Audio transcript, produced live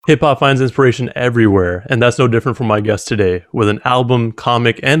Hip hop finds inspiration everywhere, and that's no different from my guest today. With an album,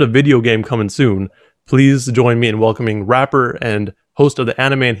 comic, and a video game coming soon, please join me in welcoming rapper and host of the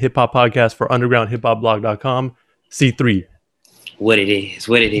anime and hip hop podcast for undergroundhiphopblog.com, C3. What it is,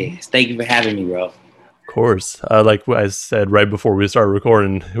 what it is. Thank you for having me, bro. Of course. Like I said right before we started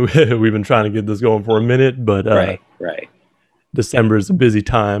recording, we've been trying to get this going for a minute, but right. December is a busy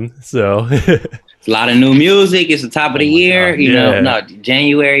time, so It's a lot of new music. It's the top of the year. God, you know, no,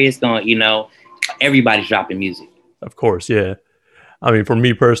 January is going, everybody's dropping music. Of course, yeah. I mean, for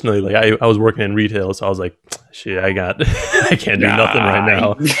me personally, like I was working in retail, so I was like, shit, I can't do nothing right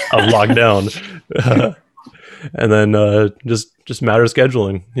now. I'm locked down. And then just matter of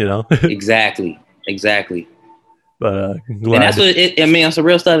scheduling, Exactly. But and that's what that's the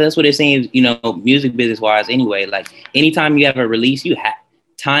real stuff. That's what it seems, music business wise anyway. Like anytime you have a release, you have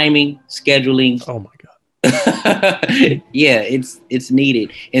timing, scheduling. Oh my God. Yeah, it's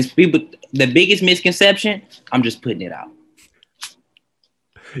needed. And people, the biggest misconception, I'm just putting it out.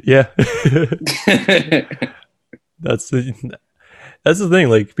 Yeah. That's the thing.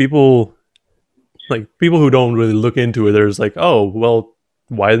 Like people who don't really look into it, there's like, oh, well,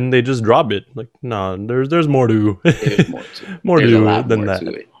 why didn't they just drop it? Like, no, there's more to there's more to it than that.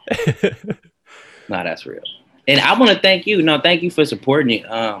 No, that's real. And I want to thank you. No, thank you for supporting it.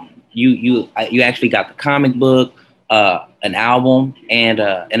 You actually got the comic book, an album, and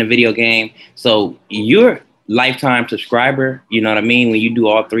a video game. So you're lifetime subscriber. You know what I mean? When you do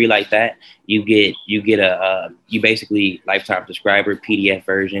all three like that, you basically lifetime subscriber, PDF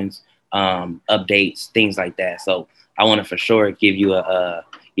versions, updates, things like that. So I want to for sure give you a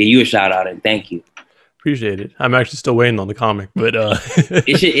shout out and thank you. Appreciate it. I'm actually still waiting on the comic, but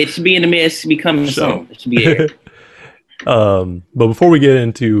it should be in the midst. It should be coming soon. It should be there. But before we get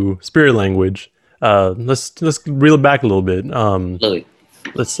into spirit language, let's reel it back a little bit.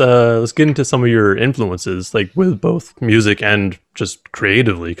 Let's get into some of your influences, like with both music and just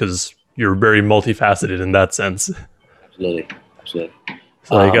creatively, because you're very multifaceted in that sense. Absolutely. So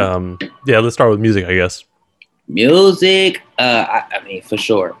let's start with music, I guess. Music, I mean, for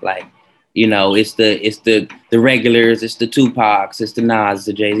sure. Like, it's the regulars, it's the Tupacs, it's the Nas,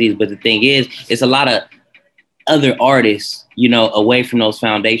 the Jay-Z's. But the thing is, it's a lot of other artists, away from those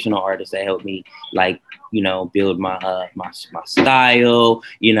foundational artists that helped me, like, build my style,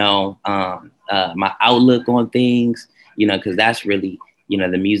 my outlook on things, because that's really,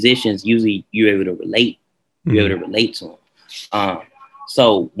 the musicians, usually you're able to relate to them.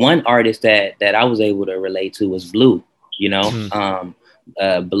 So one artist that I was able to relate to was Blue,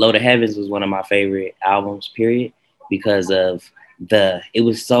 Below the Heavens was one of my favorite albums, period, because of it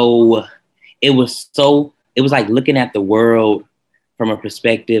was like looking at the world from a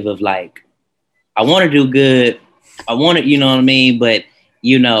perspective of like, I want to do good. I want to, you know what I mean? But,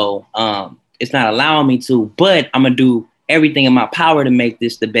 it's not allowing me to, but I'm going to do everything in my power to make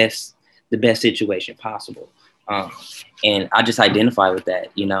this the best situation possible. And I just identify with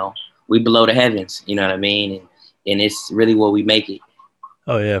that, we below the heavens, you know what I mean? And it's really what we make it.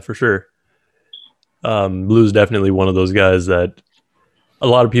 Oh yeah, for sure. Blue's definitely one of those guys that a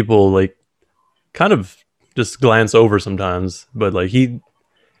lot of people like kind of just glance over sometimes, but like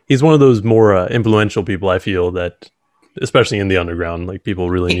he's one of those more influential people, I feel, that especially in the underground, like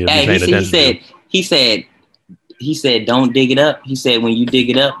people really need to be paying attention. He said, don't dig it up. He said, when you dig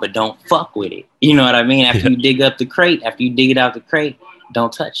it up, but don't fuck with it. You know what I mean? After you dig up the crate, after you dig it out the crate,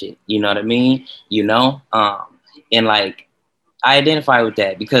 don't touch it. You know what I mean? And like, I identify with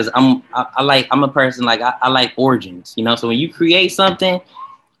that because I'm a person, like, I like origins, So when you create something,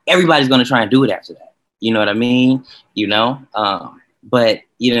 everybody's going to try and do it after that. You know what I mean? But you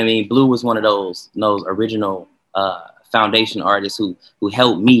know what I mean? Blue was one of those original foundation artists who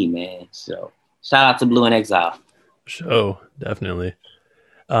helped me, man. So shout out to Blue in Exile. Sure, definitely.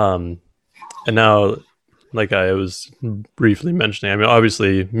 And now, like I was briefly mentioning, I mean,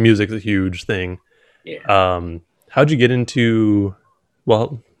 obviously music's a huge thing. Yeah. How'd you get into,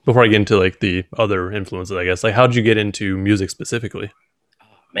 well, before I get into like the other influences, I guess, like how'd you get into music specifically?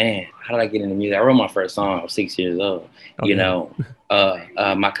 Man, how did I get into music? I wrote my first song. I was 6 years old. Okay.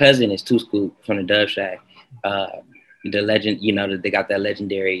 My cousin is Two Scoop from the Dove Shack. The legend, they got that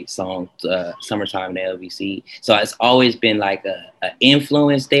legendary song, Summertime in the LBC. So it's always been like a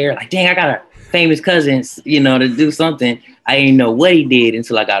influence there. Like, dang, I got a famous cousin, to do something. I didn't know what he did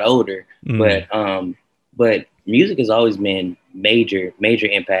until I got older. But music has always been major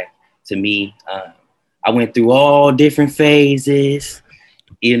impact to me. I went through all different phases.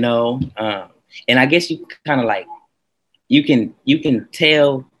 And I guess you kind of like, you can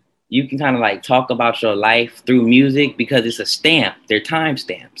tell you can kind of like talk about your life through music because it's a stamp. They're time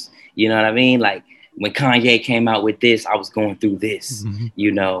stamps. You know what I mean? Like when Kanye came out with this, I was going through this, Mm-hmm.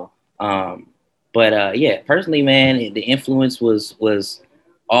 you know. But yeah, personally, man, the influence was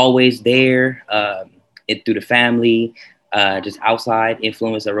always there. It through the family, just outside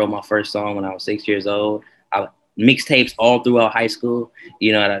influence. I wrote my first song when I was 6 years old. I mixtapes all throughout high school.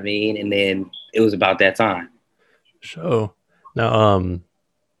 You know what I mean? And then it was about that time. So now,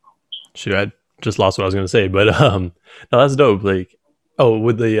 shoot, I just lost what I was gonna say, but no, that's dope. Like, oh,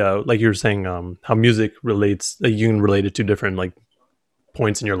 with the like you were saying, how music relates, like you can relate it to different like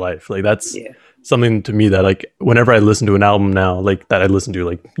points in your life. Like that's Yeah, something to me that like whenever I listen to an album now, like that I listened to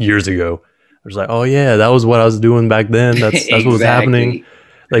like years ago, I was like, oh yeah, that was what I was doing back then. That's what was happening. exactly.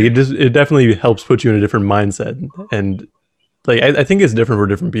 Like it definitely helps put you in a different mindset. And like I think it's different for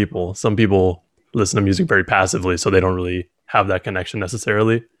different people. Some people listen to music very passively, so they don't really have that connection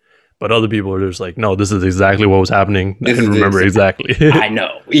necessarily. But other people are just like, no, this is exactly what was happening. I This can is remember this. exactly. I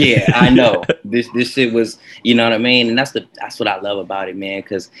know. Yeah, I know. This shit was, you know what I mean? And that's what I love about it, man,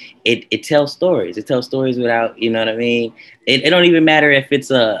 because it tells stories. It tells stories without, you know what I mean? It don't even matter if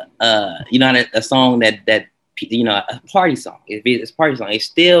it's you know, a song that you know, a party song. If it's a party song, it's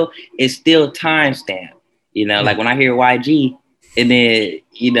still timestamp. You know, like when I hear YG and then,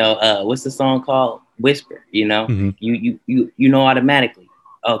 you know, what's the song called? Whisper, you know? Mm-hmm. You know automatically.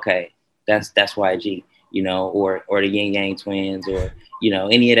 Okay, that's YG, you know, or the Yin Yang Twins, or you know,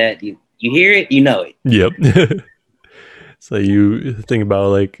 any of that. You hear it, you know it. Yep. So you think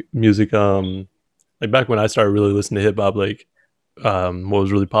about like music, like back when I started really listening to hip hop, like what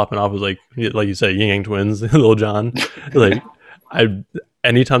was really popping off was like you said, Yin Yang Twins, Lil Jon. Like I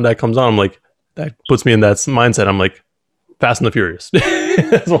anytime that comes on, I'm like that puts me in that mindset. I'm like Fast and the Furious.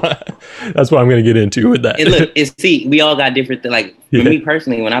 That's what I'm gonna get into with that. And look, see, we all got different. Like for Yeah. me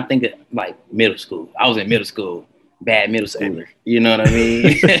personally, when I think of like middle school, I was in middle school, bad middle schooler. You know what I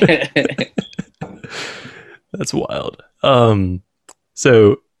mean? That's wild.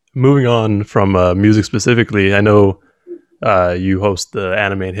 So moving on from music specifically, I know you host the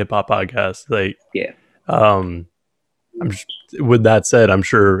anime and hip hop podcast. Like, Yeah. I'm just, with that said, I'm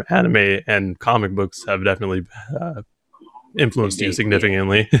sure anime and comic books have definitely influenced you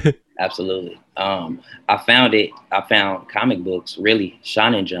significantly. Yeah. Absolutely. I found comic books really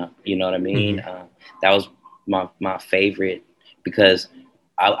Shonen Jump. You know what I mean? Mm-hmm. That was my favorite because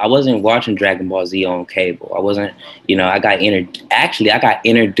I wasn't watching Dragon Ball Z on cable. I wasn't, you know, I got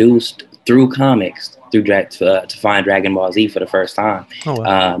introduced through comics to find Dragon Ball Z for the first time. Oh,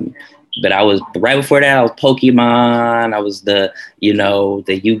 wow. But I was right before that. I was Pokemon. I was the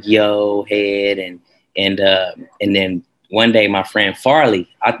Yu-Gi-Oh head, and then one day my friend Farley,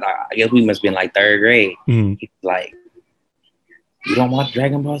 I guess we must have been like third grade. Mm-hmm. He's like, "You don't watch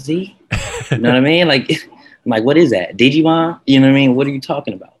Dragon Ball Z?" You know what I mean? Like, I'm like, what is that? Digimon? You know what I mean? What are you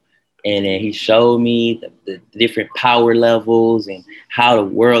talking about? And then he showed me the different power levels and how the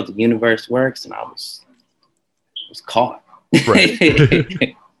world, the universe works, and I was caught.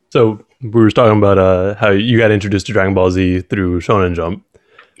 Right. So we were talking about how you got introduced to Dragon Ball Z through Shonen Jump.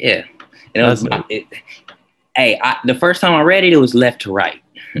 Yeah. And the first time I read it, it was left to right.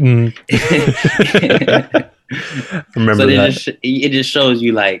 Mm. Remember so that. It just shows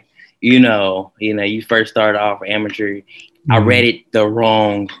you, like, you first start off amateur. I read it the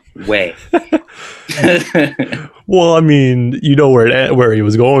wrong way. Well, I mean, you know where he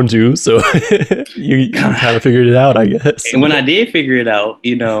was going to, so you kind of figured it out, I guess. And when I did figure it out,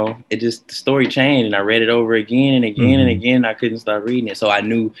 the story changed, and I read it over again and again and again. And I couldn't stop reading it, so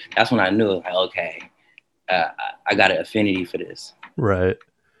that's when I knew, like, okay, I got an affinity for this. Right.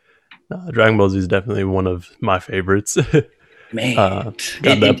 Dragon Ball Z is definitely one of my favorites. Man,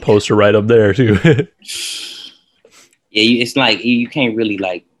 got that poster right up there too. Yeah, it's like you can't really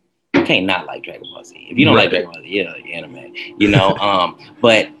you can't not like Dragon Ball Z. If you don't like Dragon Ball Z, you're anime.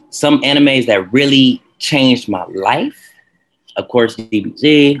 But some animes that really changed my life, of course,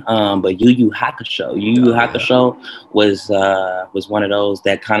 DBZ. But Yu Yu Hakusho. Yu Yu Hakusho was one of those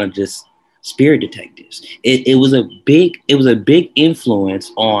that kind of just spirit detectives. It was a big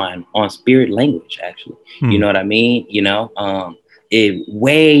influence on spirit language, actually. You know what I mean?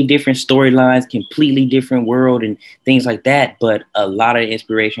 Way different storylines, completely different world and things like that. But a lot of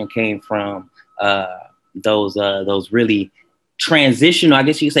inspiration came from those really transitional, I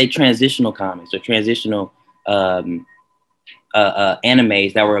guess you could say, transitional comics or transitional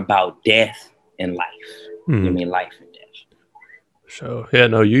animes that were about death and life. I mean, life and death. So yeah,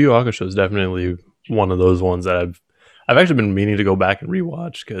 no, Yu Yu Hakusho is definitely one of those ones that I've actually been meaning to go back and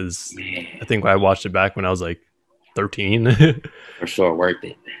rewatch, because I think I watched it back when I was like 13. For sure, worth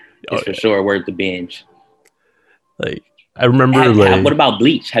it. Oh, It's for sure worth the binge. like I remember What about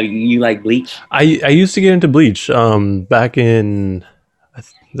Bleach? Have you like Bleach? I used to get into Bleach back in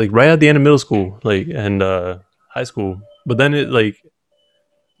like right at the end of middle school, like, and high school. But then it like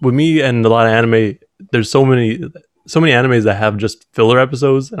with me and a lot of anime, there's so many animes that have just filler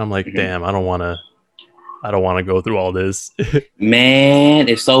episodes, and I'm like, Mhm. damn, I don't want to go through all this. Man,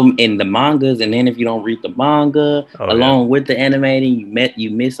 it's so in the mangas, and then if you don't read the manga Oh yeah, along with the animating,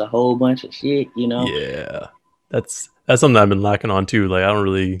 you miss a whole bunch of shit. You know? yeah. That's something I've been lacking on too. Like I don't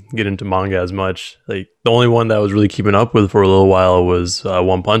really get into manga as much. Like the only one that I was really keeping up with for a little while was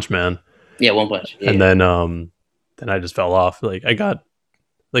One Punch Man, Yeah, One Punch. and Yeah, then I just fell off. Like I got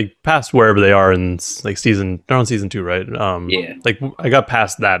like past wherever they are in like they're on season 2, right? yeah. Like I got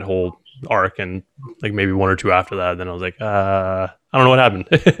past that whole arc and like maybe one or two after that. Then I was like, I don't know what happened.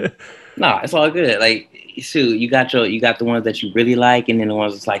 No, it's all good. Like, shoot, you got the ones that you really like, and then the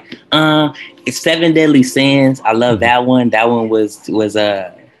ones that's like, it's Seven Deadly Sins. I love that one. That one was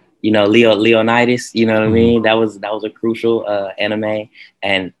Leonidas. You know what I mean? That was a crucial anime,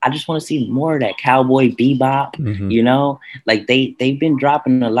 and I just want to see more of that Cowboy Bebop. You know, like they've been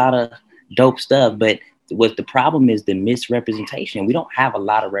dropping a lot of dope stuff, but what the problem is the misrepresentation. We don't have a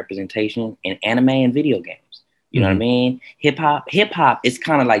lot of representation in anime and video games. You know what I mean? Hip hop is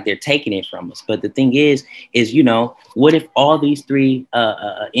kind of like they're taking it from us. But the thing is what if all these three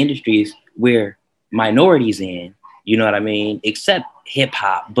industries we're minorities in, you know what I mean? Except hip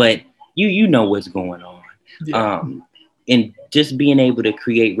hop, but you know what's going on. Yeah. And just being able to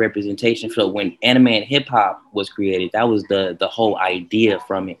create representation. So when anime and hip hop was created, that was the whole idea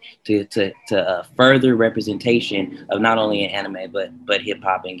from it to further representation of not only in anime but hip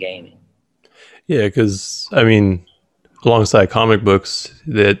hop and gaming. Yeah, because I mean, alongside comic books,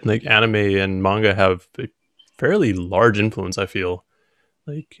 that like anime and manga have a fairly large influence. I feel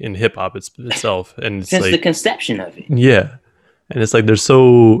like in hip hop itself, and it's Since like the conception of it. yeah, and it's like there's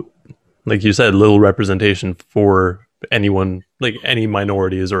so like you said, little representation for anyone, like any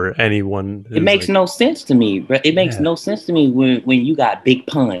minorities or anyone. It makes no sense to me. It makes no sense to me when you got Big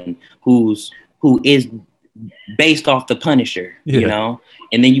Pun, who is based off the Punisher, you know,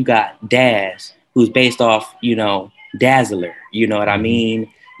 and then you got Daz, who's based off, Dazzler. You know what I mean?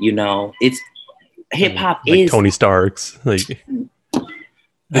 You know, it's hip hop like is Tony Stark's. Like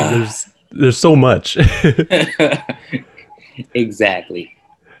there's so much. Exactly.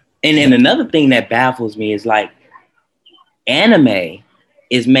 And another thing that baffles me is like anime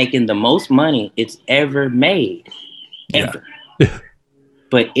is making the most money it's ever made. Ever. Yeah.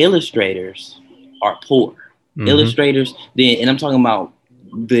 But illustrators are poor. Illustrators, and I'm talking about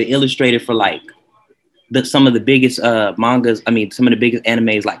the illustrator for like some of the biggest mangas. I mean, some of the biggest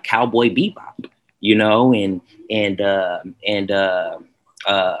animes like Cowboy Bebop, you know, and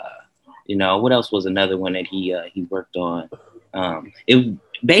what else was another one that he worked on? It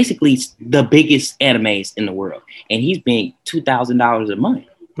basically the biggest animes in the world, and he's being $2,000 a month.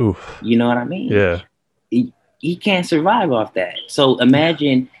 Oof. You know what I mean? Yeah. He can't survive off that. So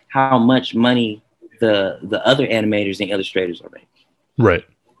imagine how much money the other animators and illustrators are making. Right.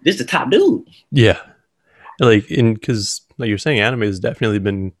 This is the top dude. Yeah. Like because like you're saying, anime has definitely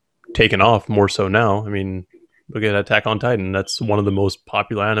been taken off more so now. I mean, look at Attack on Titan. That's one of the most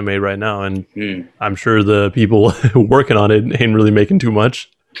popular anime right now, and I'm sure the people working on it ain't really making too much.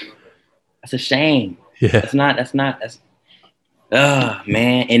 That's a shame. Yeah. That's oh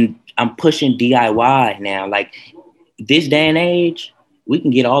man. And I'm pushing DIY now. Like this day and age, we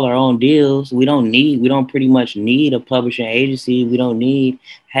can get all our own deals. We don't pretty much need a publishing agency. We don't need,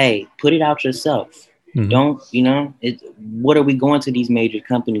 hey, put it out yourself. Don't, what are we going to these major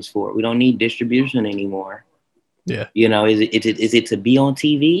companies for? We don't need distribution anymore. Yeah. Is it to be on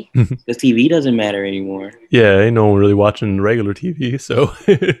TV? Because TV doesn't matter anymore. Yeah, ain't no one really watching regular TV, so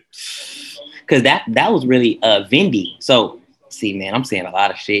because that was really Vindy. So see, man, I'm saying a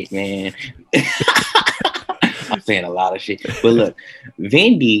lot of shit, man. I'm saying a lot of shit. But look,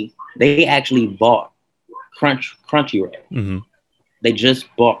 Vindy, they actually bought Crunchyroll. They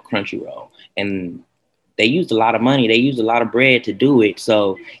just bought Crunchyroll, and they used a lot of money. They used a lot of bread to do it.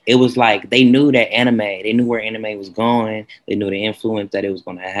 So it was like they knew that anime. They knew where anime was going. They knew the influence that it was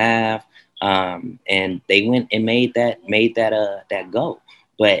going to have, and they went and made that go.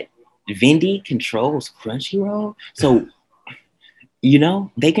 But Vindy controls Crunchyroll, so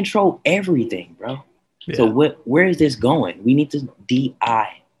they control everything, bro. Yeah. So where is this going? We need to DIY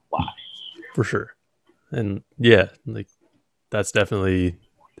for sure. And yeah, like that's like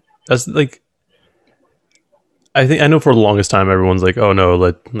I know for the longest time everyone's like, oh no,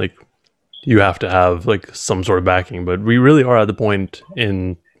 like you have to have like some sort of backing, but we really are at the point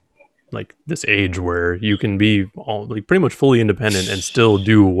in like this age where you can be all like pretty much fully independent and still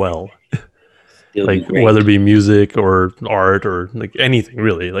do well. Still do Like whether it great. be music or art or like anything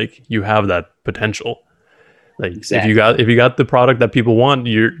really, like you have that potential. Like Exactly. if you got the product that people want,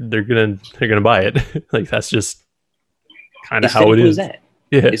 they're gonna buy it. Like that's just kind of It's how it simple as is. that.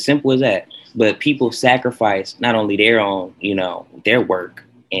 Yeah. It's simple as that. But people sacrifice not only their own, their work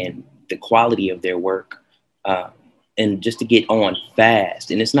and the quality of their work, uh, and just to get on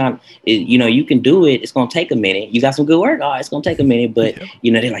fast. And it's not, you can do it. It's gonna take a minute. You got some good work. Oh, it's gonna take a minute. But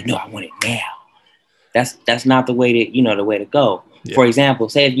Yeah. they're like, no, I want it now. That's not the way to the way to go. Yeah. For example,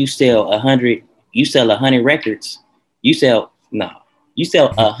 say if you sell 100 records, you sell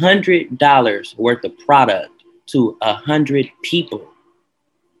 $100 worth of product to 100 people.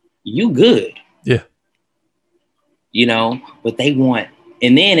 You good, Yeah. but they want.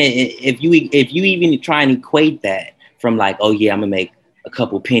 And then if you even try and equate that from like, oh yeah, I'm gonna make a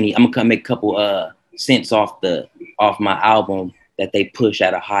couple penny, I'm gonna make a couple cents off my album that they push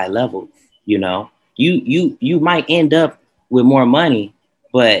at a high level, you might end up with more money,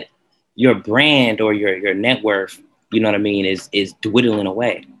 but your brand or your net worth, you know what I mean, is dwindling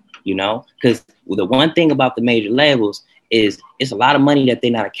away, because the one thing about the major labels is it's a lot of money that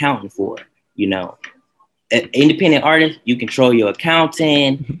they're not accounting for, Independent artist, you control your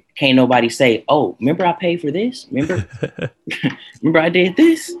accounting. Can't nobody say, oh, remember I paid for this? Remember I did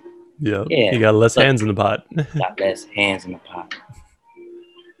this? Yeah. Yeah. You got less hands in the pot. Got less hands in the pot.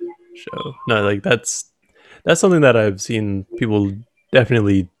 So no, like that's something that I've seen people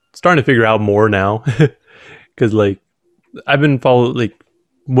definitely starting to figure out more now. Cause like I've been following like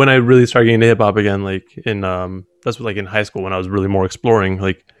when I really started getting into hip hop again, like in that's like in high school when I was really more exploring,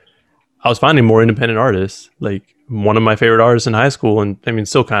 like I was finding more independent artists. Like one of my favorite artists in high school, and I mean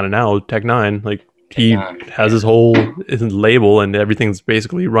still kind of now, Tech Nine, like he has his whole label and everything's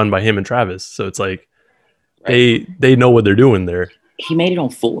basically run by him and Travis. So it's like Right. they know what they're doing there. He made it on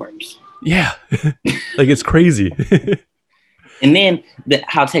Forbes. Yeah. Like it's crazy. And then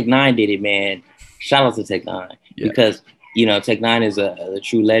how Tech Nine did it, man. Shout out to Tech Nine. Yeah. Because, Tech Nine is a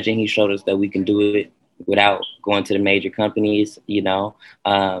true legend. He showed us that we can do it without going to the major companies,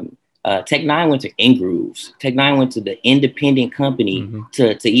 Tech Nine went to Ingrooves. Tech Nine went to the independent company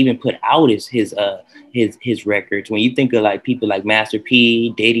to even put out his records. When you think of like people like Master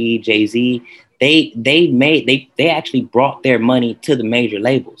P, Diddy, Jay-Z, they actually brought their money to the major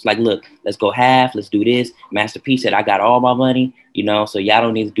labels. Like, look, let's go half, let's do this. Master P said, I got all my money, so y'all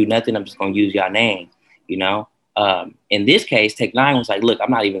don't need to do nothing. I'm just gonna use y'all name, In this case, Tech Nine was like, look,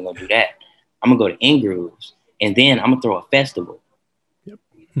 I'm not even gonna do that. I'm gonna go to Ingrooves and then I'm gonna throw a festival. Yep.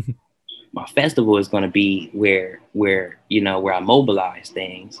 My festival is going to be where I mobilize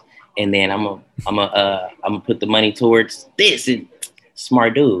things, and then I'm gonna put the money towards this. And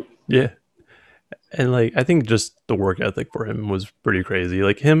smart dude. Yeah, and like I think just the work ethic for him was pretty crazy.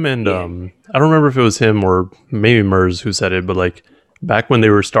 Like him and I don't remember if it was him or maybe Murs who said it, but like back when they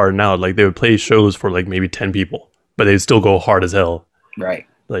were starting out, like they would play shows for like maybe 10 people, but they'd still go hard as hell. Right.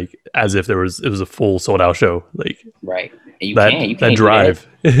 Like as if it was a full sold out show. Like right. And you that can't drive.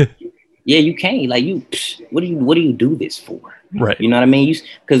 Yeah, you can't. Like what do you do this for? Right. You know what I mean?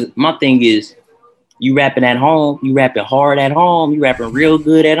 Because my thing is, you rapping at home, you rapping hard at home, you rapping real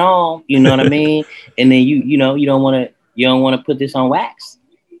good at home. You know what I mean? And then you don't want to put this on wax.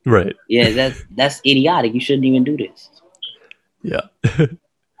 Right. Yeah, that's idiotic. You shouldn't even do this. Yeah.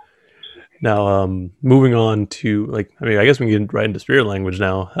 Now, moving on to like, I mean, I guess we can get right into spirit language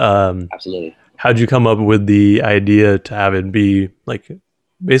now. Absolutely. How'd you come up with the idea to have it be like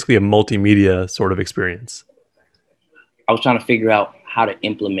basically a multimedia sort of experience? I was trying to figure out how to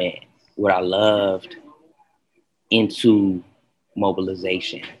implement what I loved into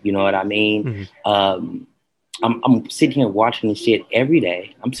mobilization. You know what I mean? Mm-hmm. I'm sitting here watching this shit every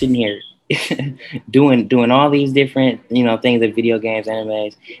day. I'm sitting here doing all these different, things like video games,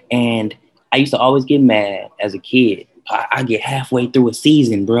 animes. And I used to always get mad as a kid. I get halfway through a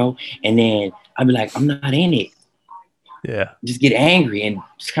season, bro. And then I'd be like, I'm not in it. Yeah. Just get angry and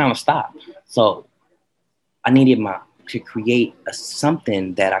just kind of stop. So I needed to create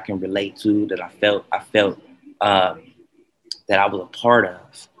something that I can relate to, that I felt that I was a part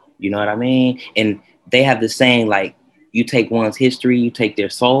of. You know what I mean? And they have the saying, like, you take one's history, you take their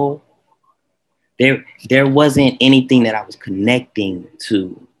soul. There wasn't anything that I was connecting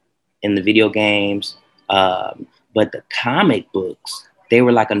to in the video games, but the comic books, they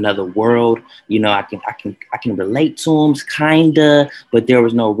were like another world. I can relate to them kinda, but there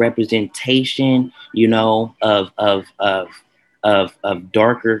was no representation, of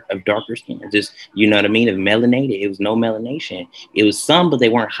darker skin. Just, you know what I mean, of melanated. It was no melanation. It was some, but they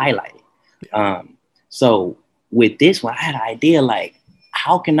weren't highlighted. So with this one, I had an idea like,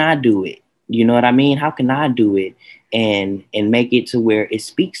 how can I do it? You know what I mean? How can I do it and make it to where it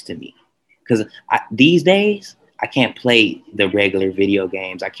speaks to me? Because these days I can't play the regular video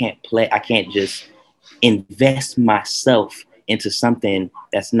games. I can't just invest myself into something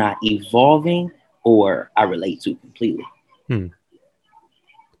that's not evolving or I relate to completely. That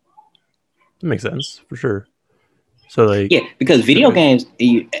makes sense for sure. So like, yeah, because video games,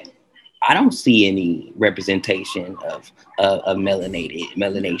 I don't see any representation of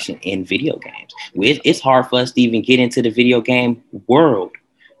melanation in video games. It's hard for us to even get into the video game world.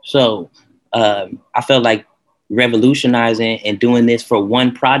 So I felt like revolutionizing and doing this for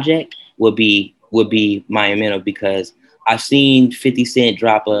one project would be monumental, because I've seen 50 Cent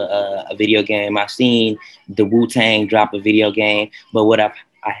drop a video game. I've seen the Wu-Tang drop a video game. But what I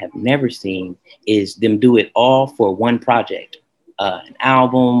have never seen is them do it all for one project, an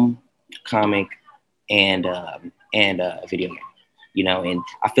album, comic, and a video game. You know, and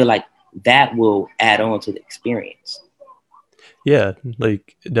I feel like that will add on to the experience. Yeah,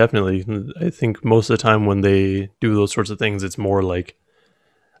 like definitely. I think most of the time when they do those sorts of things, it's more like,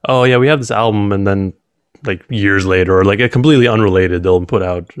 oh yeah, we have this album, and then like years later, or like a completely unrelated, they'll put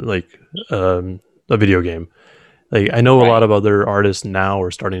out like a video game. Like I know a lot of other artists now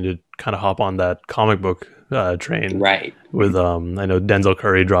are starting to kind of hop on that comic book train. Right. With I know Denzel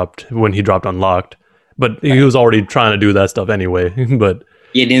Curry dropped Unlocked, but he was already trying to do that stuff anyway. But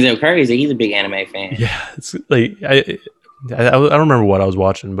yeah, Denzel Curry he's a big anime fan. Yeah, it's like I don't remember what I was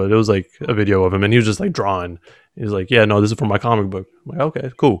watching, but it was like a video of him, and he was just like drawing. He was like, "Yeah, no, this is from my comic book." I'm like,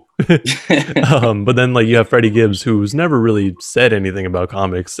 okay, cool. But then like you have Freddie Gibbs, who's never really said anything about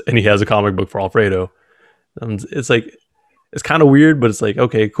comics, and he has a comic book for Alfredo. It's like it's kind of weird, but it's like,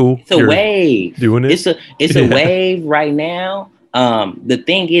 okay, cool. It's a wave. Doing it. It's a wave right now. The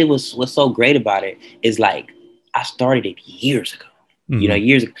thing is, what's so great about it is like I started it years ago. You know,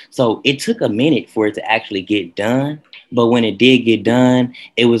 years ago. So it took a minute for it to actually get done. But when it did get done,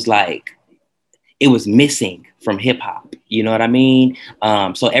 it was like, it was missing from hip hop. You know what I mean?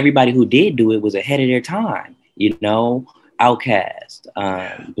 So everybody who did do it was ahead of their time. You know, Outkast,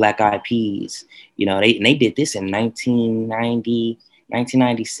 Black Eyed Peas, you know, they did this in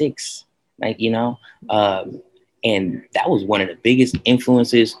 1996. Like, you know, and that was one of the biggest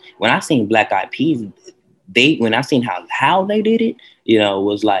influences. When I seen Black Eyed Peas, when I seen how they did it, you know,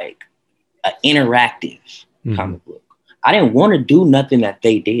 was like an interactive comic book. I didn't want to do nothing that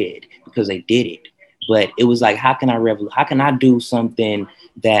they did because they did it, but it was like, how can I do something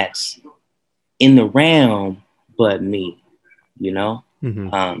that's in the realm but me, you know?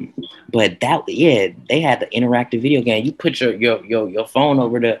 But that, yeah, they had the interactive video game. You put your phone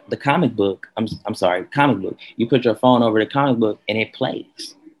over the comic book. I'm sorry, comic book. You put your phone over the comic book and it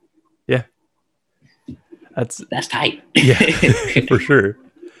plays. Yeah. That's tight. Yeah, for sure.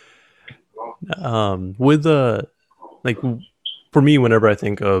 With like for me, whenever I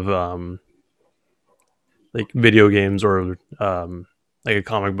think of like video games or like a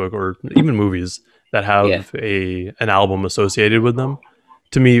comic book or even movies that have an album associated with them,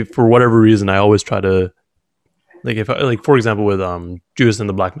 to me, for whatever reason, I always try to like, for example with Judas and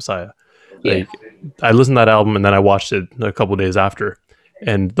the Black Messiah. Like I listened to that album and then I watched it a couple days after.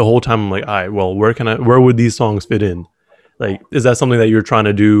 And the whole time I'm like, all right, well, where would these songs fit in? Like, is that something that you're trying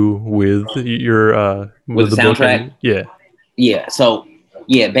to do with your with the soundtrack? Yeah. So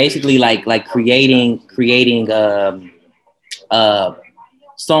basically like creating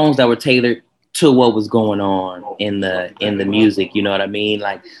songs that were tailored to what was going on in the music. You know what I mean?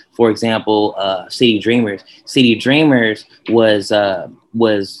 Like, for example, City Dreamers. City Dreamers was the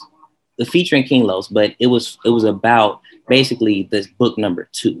featuring King Los, but it was about basically this book number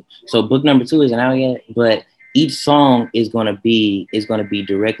 2. So book number 2 isn't out yet, but each song is going to be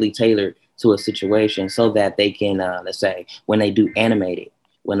directly tailored to a situation so that they can, let's say when they do animate it,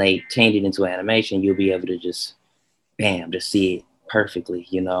 when they change it into animation, you'll be able to just see it perfectly,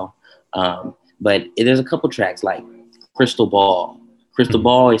 you know? But there's a couple tracks like Crystal Ball. Crystal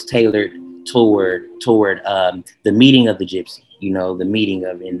Ball is tailored toward the meeting of the gypsy, you know, the meeting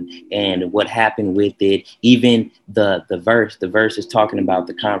of and what happened with it. Even the verse is talking about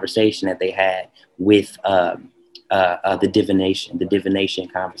the conversation that they had with the divination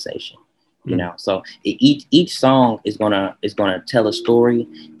conversation, you know. So each song is gonna tell a story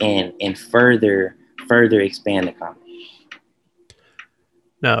and further expand the comic.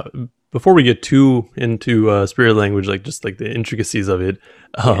 Now, before we get too into spirit language, like just like the intricacies of it,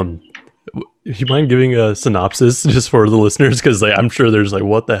 You mind giving a synopsis just for the listeners? Because like, I'm sure there's like,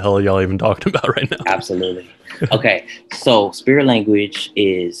 what the hell are y'all even talking about right now? Absolutely. Okay, so spirit language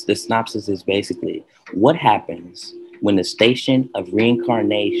is the synopsis is basically what happens when the station of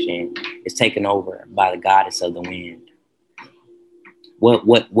reincarnation is taken over by the goddess of the wind.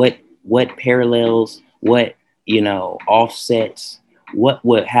 What parallels, what offsets, what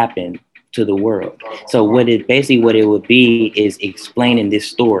would happen to the world. So what it would be is explaining this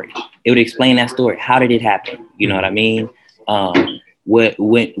story. It would explain that story. How did it happen? You know what I mean?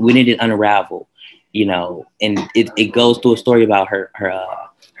 When did it unravel? And it goes through a story about her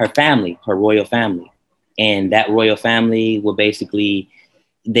family, her royal family, and that royal family will basically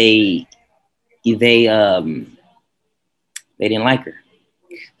they didn't like her.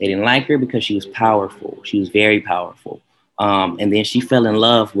 They didn't like her because she was powerful. She was very powerful. And then she fell in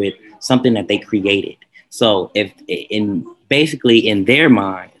love with something that they created. So in their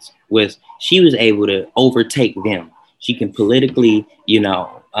minds she was able to overtake them. She can politically,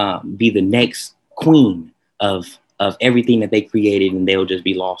 be the next queen of everything that they created, and they'll just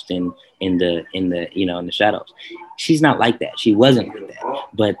be lost in the shadows. She's not like that. She wasn't like that,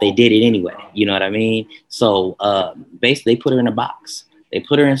 but they did it anyway. You know what I mean? So basically, they put her in a box. They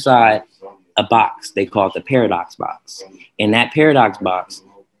put her inside a box. They call it the paradox box. And that paradox box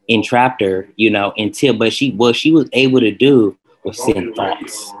entrapped her, what she was able to do was send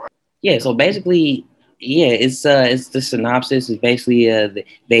thoughts. Yeah. So basically, yeah, it's the synopsis is basically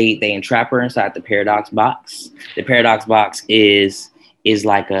they entrap her inside the paradox box. The paradox box is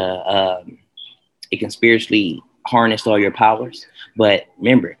like it can spiritually harness all your powers. But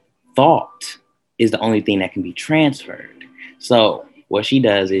remember, thought is the only thing that can be transferred. So what she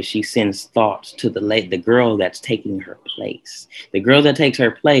does is she sends thoughts to the girl that's taking her place. The girl that takes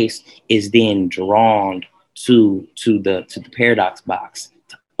her place is then drawn to the paradox box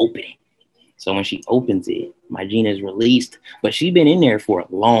to open it. So when she opens it, my Gina is released, but she's been in there for a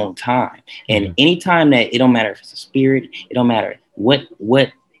long time. And anytime that, it don't matter if it's a spirit, it don't matter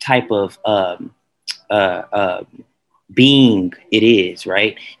what type of being it is,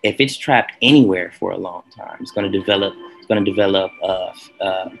 right? If it's trapped anywhere for a long time, it's going to develop,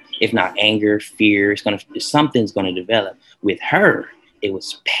 if not anger, fear, something's going to develop. With her, it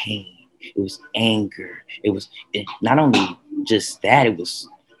was pain, it was anger, it not only just that, it was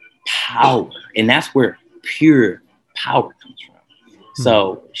power, and that's where pure power comes from.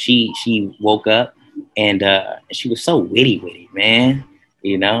 So she woke up, and she was so witty, man.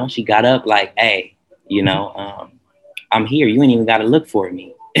 She got up like, hey, I'm here. You ain't even got to look for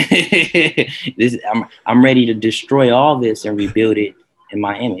me. I'm ready to destroy all this and rebuild it in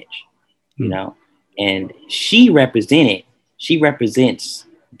my image. And she represents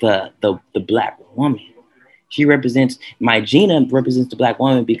the Black woman. My Gina represents the Black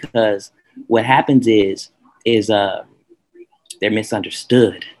woman, because what happens is they're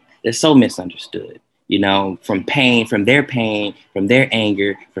misunderstood. They're so misunderstood, from their pain, from their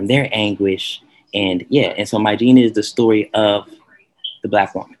anger, from their anguish. And so my Gina is the story of the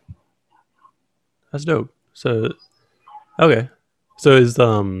Black woman. That's dope. So, okay. So is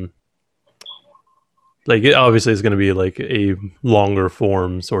like, it obviously is going to be like a longer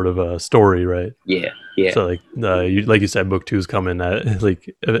form sort of a story, right? Yeah. So like you said, book 2 is coming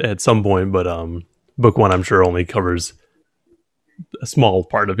at some point, but book 1 I'm sure only covers a small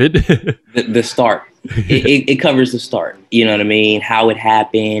part of it. the start. It covers the start. You know what I mean? How it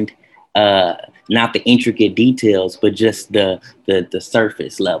happened. Not the intricate details, but just the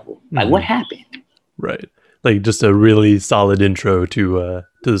surface level. Like what happened? Right. Like just a really solid intro to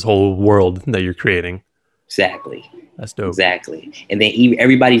this whole world that you're creating. Exactly. That's dope. Exactly. And then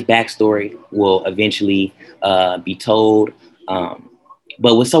everybody's backstory will eventually be told.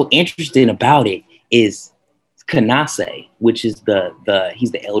 But what's so interesting about it is Kanase, which is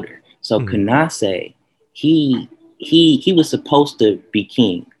he's the elder. So Kanase, he was supposed to be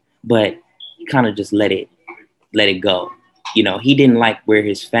king, but he kind of just let it go. He didn't like where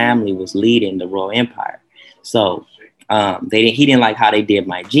his family was leading the royal empire. So he didn't like how they did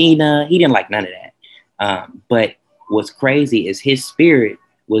my Gina. He didn't like none of that. But what's crazy is his spirit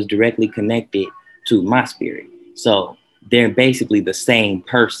was directly connected to my spirit. So they're basically the same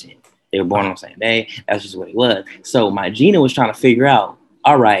person. They were born on the same day. That's just what it was. So my Gina was trying to figure out,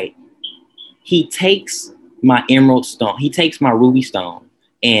 all right, he takes my emerald stone, he takes my ruby stone,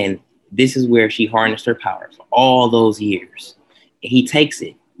 and this is where she harnessed her power for all those years. He takes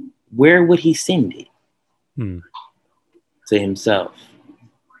it. Where would he send it? To himself.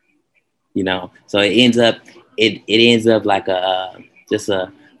 So it ends up like just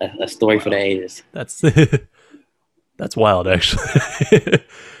a story for the ages. That's wild, actually.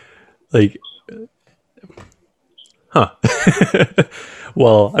 Like, huh?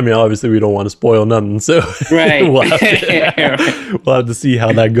 Well, I mean, obviously we don't want to spoil nothing, so Right. we'll have to see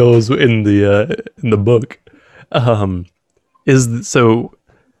how that goes in the book. Is so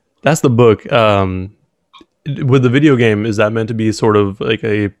that's the book. With the video game, is that meant to be sort of like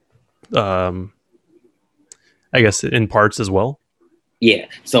a, um, I guess in parts as well? Yeah.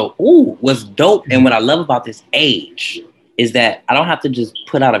 So, ooh, what's dope and what I love about this age is that I don't have to just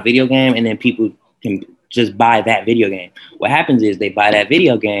put out a video game and then people can just buy that video game. What happens is they buy that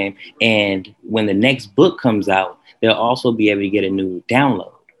video game, and when the next book comes out, they'll also be able to get a new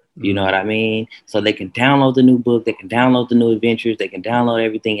download. You know what I mean? So they can download the new book, they can download the new adventures, they can download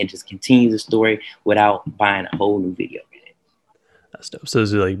everything and just continue the story without buying a whole new video game. That stuff. So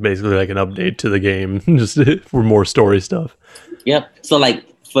it's like basically like an update to the game, just for more story stuff. Yep. So like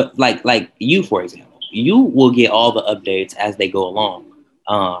you, for example, you will get all the updates as they go along.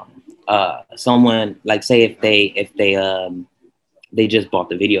 Someone like say if they just bought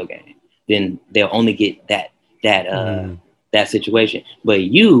the video game, then they'll only get that situation. But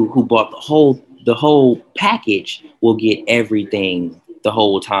you who bought the whole package will get everything the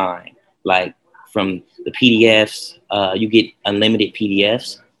whole time. Like from the PDFs, you get unlimited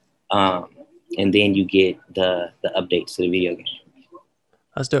PDFs, and then you get the updates to the video game.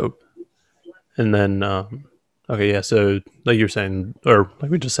 That's dope. And then, okay, yeah. So like you're saying, or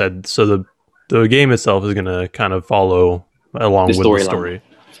like we just said, so the game itself is gonna kind of follow along with the story.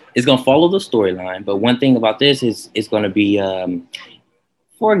 It's gonna follow the storyline, but one thing about this is it's gonna be,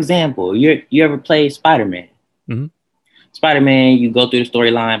 for example, you ever play Spider-Man? Mm-hmm. Spider-Man, you go through the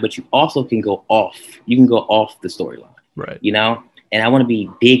storyline, but you also can go off. You can go off the storyline, right? You know, and I want to be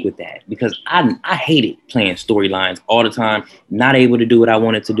big with that because I hated playing storylines all the time. Not able to do what I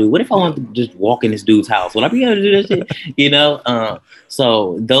wanted to do. What if I wanted to just walk in this dude's house? Will I be able to do this shit? You know,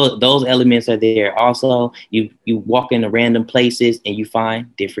 so those elements are there. Also, you walk into random places and you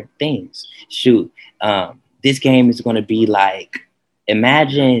find different things. Shoot, this game is going to be like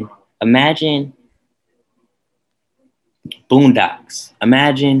imagine Boondocks.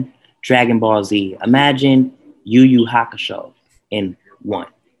 Imagine Dragon Ball Z. Imagine Yu Yu Hakusho in one.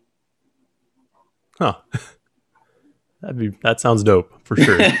 Huh. That sounds dope for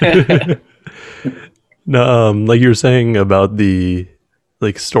sure. No, like you were saying about the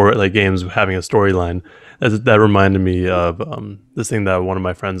like story, like games having a storyline. That reminded me of this thing that one of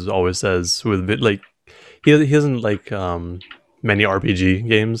my friends always says with like he doesn't like many RPG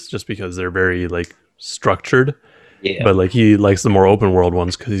games just because they're very like structured. Yeah. But like he likes the more open world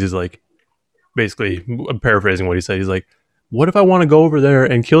ones because he's like, basically, I'm paraphrasing what he said. He's like, what if I want to go over there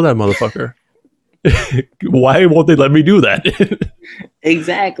and kill that motherfucker? Why won't they let me do that?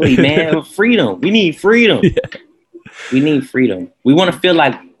 Exactly, man. Freedom. We need freedom. Yeah. We need freedom. We want to feel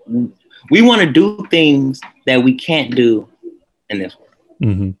like we want to do things that we can't do in this world.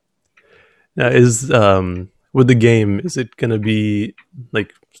 Mm-hmm. Now, is with the game, is it going to be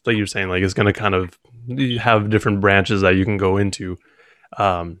like you're saying, like it's going to kind of have different branches that you can go into?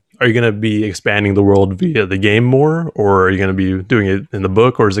 Are you going to be expanding the world via the game more, or are you going to be doing it in the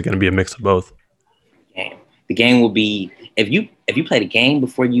book, or is it going to be a mix of both? The game will be, if you play the game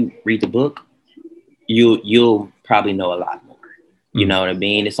before you read the book, you'll probably know a lot more. You know what I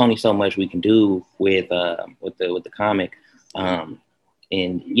mean? It's only so much we can do with the comic, and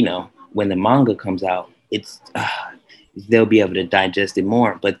you know, when the manga comes out, they'll be able to digest it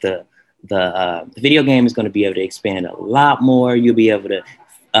more. But the video game is going to be able to expand a lot more. You'll be able to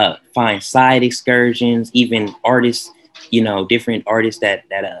find side excursions, even artists, you know, different artists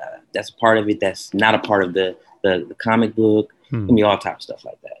that's a part of it that's not a part of the comic book. And all type of stuff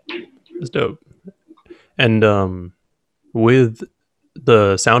like that. That's dope. And with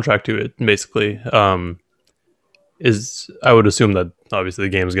the soundtrack to it, basically, I would assume that obviously the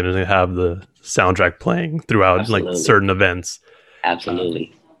game is going to have the soundtrack playing throughout. Absolutely. Like certain events.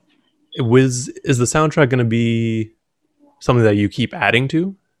 Absolutely. Is the soundtrack going to be something that you keep adding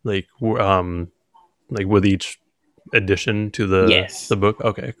to, like with each addition to the book?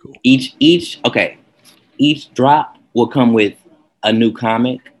 Okay, cool. Each drop will come with a new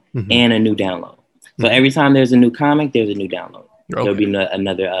comic and a new download. So every time there's a new comic, there's a new download. Okay. There'll be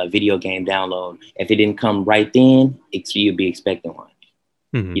another video game download. If it didn't come right then, you'll be expecting one.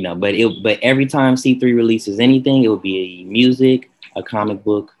 You know, but every time C3 releases anything, it will be a music, a comic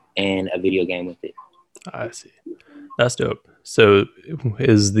book, and a video game with it. I see. That's dope. So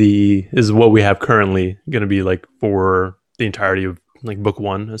is what we have currently going to be like for the entirety of like book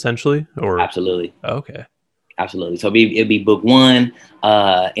one, essentially? Or absolutely. Okay. Absolutely. So it'll be book one,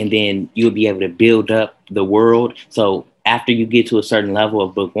 and then you'll be able to build up the world. So after you get to a certain level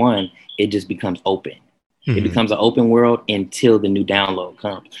of book one, it just becomes open. It becomes an open world until the new download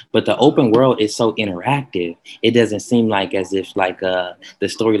comes. But the open world is so interactive. It doesn't seem like as if like the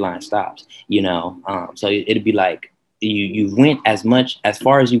storyline stops, you know? So it'd be like you went as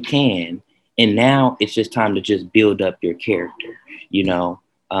far as you can. And now it's just time to just build up your character, you know?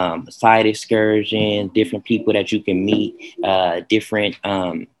 Side excursion, different people that you can meet, different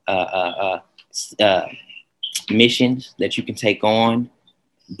missions that you can take on.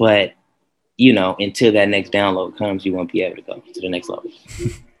 But you know, until that next download comes, you won't be able to go to the next level.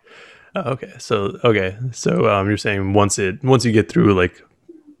 Okay. So you're saying once you get through like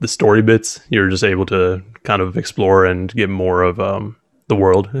the story bits, you're just able to kind of explore and get more of the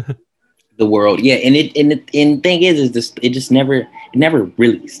world. The world, yeah, and the thing is this, it never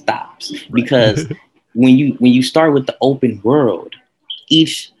really stops, because when you start with the open world,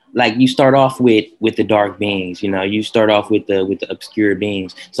 like you start off with the dark beings, you know, you start off with the obscure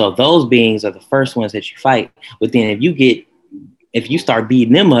beings. So those beings are the first ones that you fight. But then if you start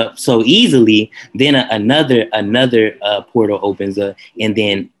beating them up so easily, then another portal opens up, and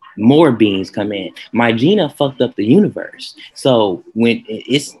then more beings come in. Mygena fucked up the universe. So when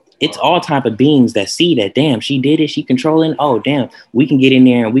it's all type of beings that see that, damn, she did it, she controlling. Oh, damn, we can get in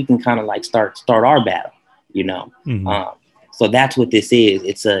there and we can kind of like start our battle, you know. So that's what this is.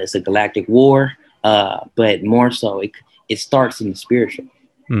 It's a galactic war, but more so it starts in the spiritual.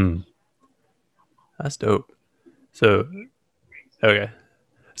 That's dope. So, okay.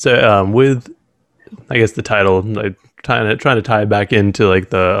 So with, I guess, the title, like trying to tie it back into like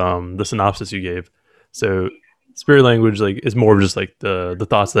the synopsis you gave. So spirit language like is more of just like the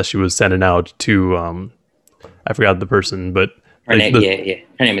thoughts that she was sending out to I forgot the person, but her name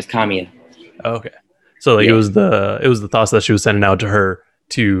is Kamiya. Oh, okay. So like it was the thoughts that she was sending out to her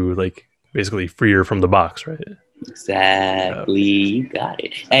to like basically free her from the box, right? Exactly. You got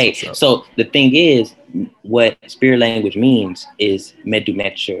it. Hey, so the thing is, what spirit language means is Medu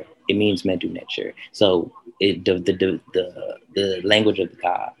Neter. It means Medu Neter. So the language of the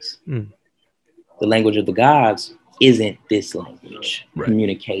gods. The language of the gods isn't this language. Right.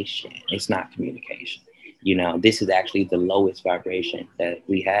 Communication. It's not communication. You know, this is actually the lowest vibration that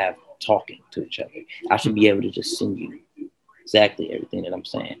we have, talking to each other. I should be able to just send you exactly everything that I'm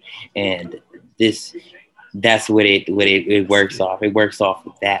saying. And that's what it works off. It works off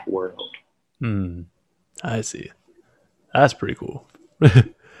of that world. I see. That's pretty cool.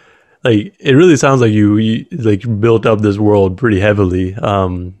 Like it really sounds like you like built up this world pretty heavily.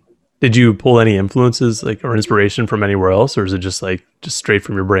 Did you pull any influences like or inspiration from anywhere else, or is it just straight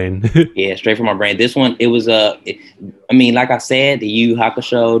from your brain? Yeah, straight from my brain. This one, it was I mean, like I said, the Yu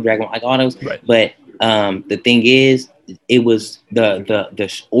Hakusho, Dragon, like all those. Right. But the thing is, it was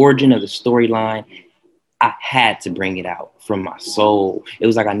the origin of the storyline. I had to bring it out from my soul. It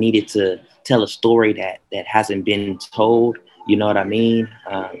was like I needed to tell a story that hasn't been told. You know what I mean?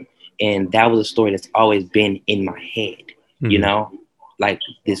 And that was a story that's always been in my head. You know. Like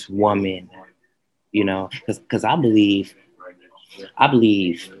this woman, you know, because I believe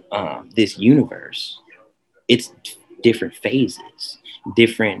this universe, it's different phases,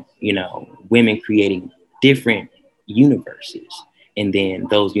 different, you know, women creating different universes, and then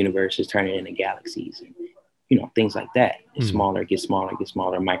those universes turning into galaxies, and you know, things like that. Smaller, get smaller,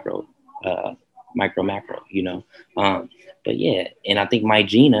 micro, macro, you know. But yeah, and I think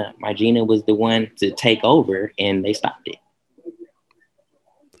Mygena was the one to take over, and they stopped it.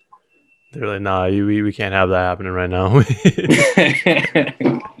 They're like, nah, we can't have that happening right now.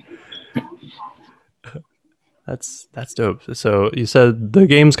 That's dope. So you said the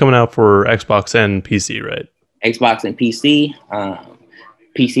game's coming out for Xbox and PC, right? Xbox and PC.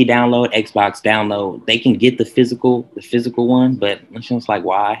 PC download, Xbox download. They can get the physical one, but it's just like,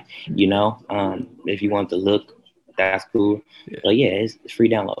 why? You know, if you want the look, that's cool. Yeah. But yeah, it's free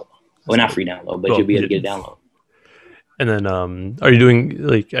download. Well, not free download, but you'll be able to get a download. And then are you doing,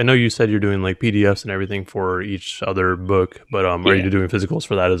 like, I know you said you're doing like PDFs and everything for each other book, but are you doing physicals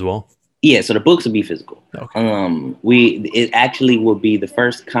for that as well? Yeah, so the books will be physical. Okay. It actually will be the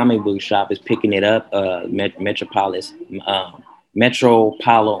first comic book shop is picking it up. Metropolis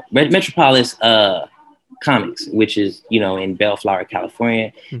Comics, which is, you know, in Bellflower,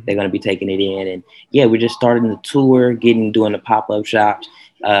 California. They're going to be taking it in, and yeah, we're just starting the tour, doing the pop-up shops.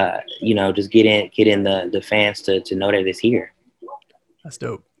 You know, just get in the fans to know that it's here. That's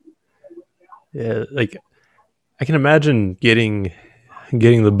dope. Yeah, like I can imagine getting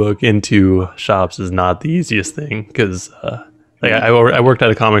the book into shops is not the easiest thing, because like I worked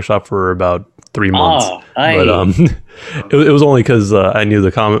at a comic shop for about 3 months, but it was only because I knew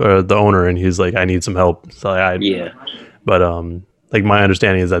the owner, and he's like, I need some help. So but like my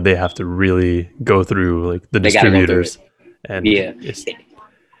understanding is that they have to really go through like the They gotta go through distributors, it. and Yeah. it's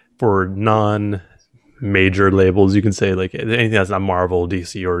for non-major labels. You can say like anything that's not Marvel,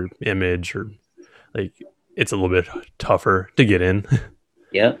 DC, or Image, or like it's a little bit tougher to get in.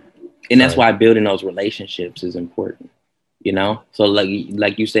 Yep. And that's But why building those relationships is important, you know? So like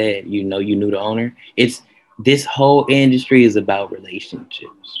you said, you know, you knew the owner. It's this whole industry is about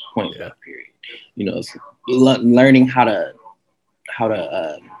relationships, point blank period. You know, it's learning how to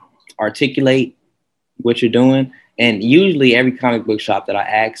articulate what you're doing. And usually every comic book shop that I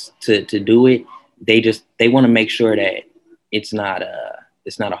ask to do it, they want to make sure that it's not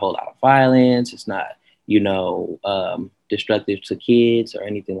a whole lot of violence. It's not, you know, destructive to kids or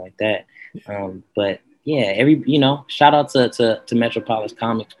anything like that. But yeah, shout out to Metropolis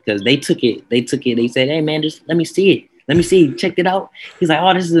Comics, because they took it. They said, hey man, just let me see it. Let me see, check it out. He's like,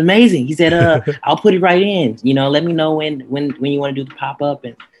 oh, this is amazing. He said, I'll put it right in. You know, let me know when you want to do the pop-up.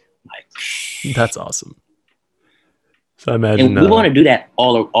 And like, that's awesome. So I imagine, and we want to do that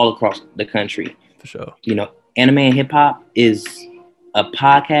all across the country. For sure. You know, Anime and Hip Hop is a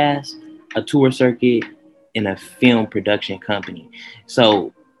podcast, a tour circuit, and a film production company.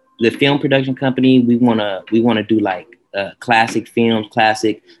 So the film production company, we wanna do like classic films,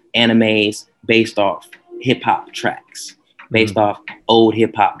 classic animes based off hip hop tracks, based off old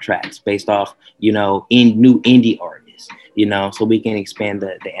hip hop tracks, based off, you know, new indie artists, you know, so we can expand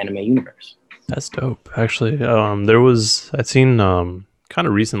the anime universe. That's dope. Actually, I'd seen kind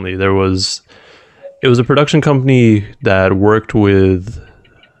of recently, it was a production company that worked with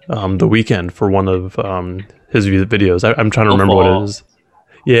The Weeknd for one of his videos. I'm trying to remember what it is.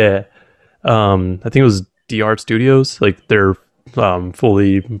 Yeah. I think it was D-Art Studios. Like they're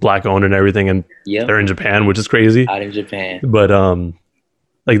fully black owned and everything, and they're in Japan, which is crazy. Out in Japan. But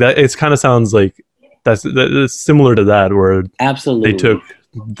like that, it kind of sounds like that's similar to that, where absolutely they took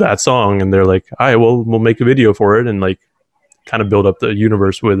that song and they're like, all right, well, we'll make a video for it and like kind of build up the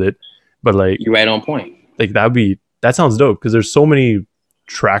universe with it. But like, you're right on point. Like that sounds dope, because there's so many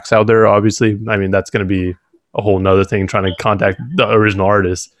tracks out there. Obviously, I mean, that's going to be a whole nother thing, trying to contact the original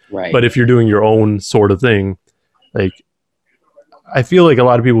artist. Right. But if you're doing your own sort of thing, like I feel like a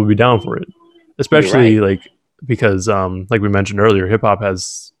lot of people would be down for it, especially like because like we mentioned earlier, hip hop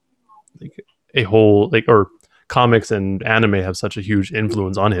has like a whole or comics and anime have such a huge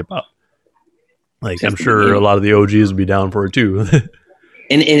influence on hip hop. Like I'm sure a lot of the OGs would be down for it too.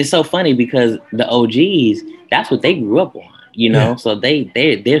 And it's so funny because the OGs, that's what they grew up on, you know. Yeah. So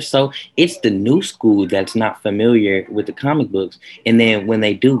they're so, it's the new school that's not familiar with the comic books, and then when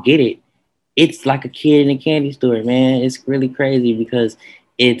they do get it, it's like a kid in a candy store, man. It's really crazy because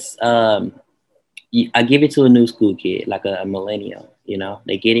it's I give it to a new school kid, like a millennial, you know.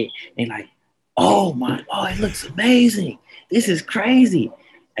 They get it, they're like, oh, it looks amazing. This is crazy.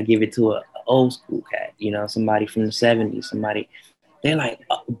 I give it to a old school cat, you know, somebody from the 70s, somebody. They're like,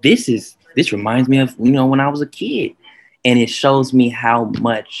 oh, this reminds me of, you know, when I was a kid. And it shows me how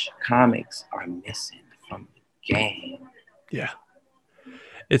much comics are missing from the game. Yeah.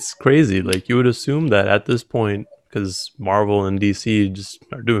 It's crazy. Like you would assume that at this point, because Marvel and DC just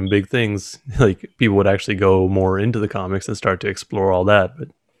are doing big things, like people would actually go more into the comics and start to explore all that.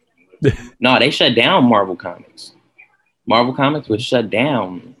 But no, they shut down Marvel Comics. Marvel Comics was shut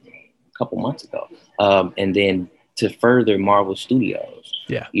down a couple months ago. And then to further Marvel Studios.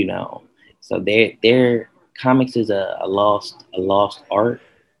 Yeah. You know, so their comics is a lost art,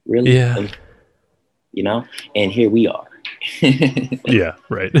 really. Yeah. You know, and here we are. Yeah,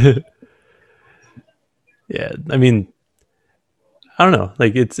 right. Yeah, I mean, I don't know.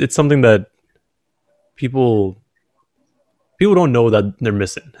 Like it's something that people don't know that they're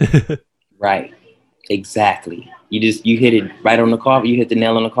missing. Right. Exactly. You hit it right on the coffin. You hit the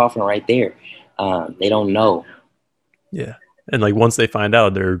nail on the coffin right there. They don't know. Yeah, and like once they find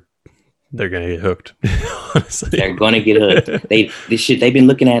out, they're gonna get hooked. Honestly. They're gonna get hooked. They've been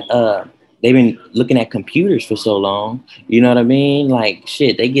looking at computers for so long. You know what I mean? Like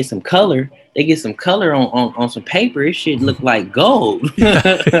shit, they get some color. They get some color on some paper. It should look like gold. Yeah,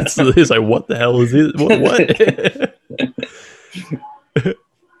 it's like, what the hell is this? What?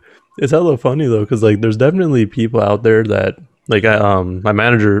 It's hella funny though, because like there's definitely people out there that like my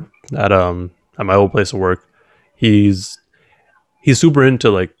manager at my old place of work, he's super into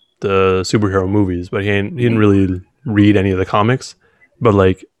like the superhero movies, but he didn't really read any of the comics. But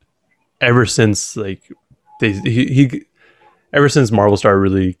like ever since like ever since Marvel started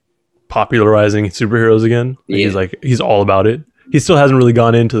really popularizing superheroes again, like, he's all about it. He still hasn't really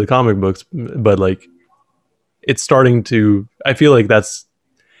gone into the comic books, but like it's starting to, I feel like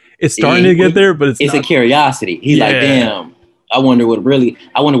it's starting to get there, but it's not. a curiosity. He's like, damn, I wonder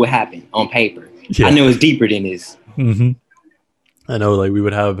what happened on paper. Yeah. I knew it's deeper than this. Mm-hmm. I know, like, we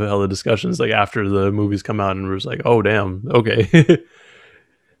would have hella discussions like after the movies come out, and we're just like, oh damn, okay.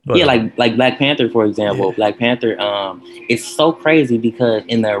 But, yeah, like Black Panther, for example. Yeah. Black Panther, it's so crazy because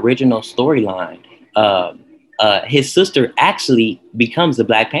in the original storyline, his sister actually becomes the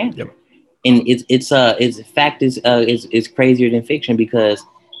Black Panther. Yep. And it's crazier than fiction because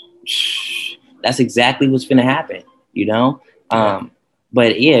that's exactly what's gonna happen, you know?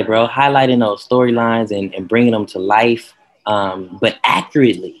 But yeah, bro, highlighting those storylines and bringing them to life, but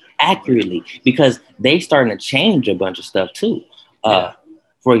accurately, because they starting to change a bunch of stuff too.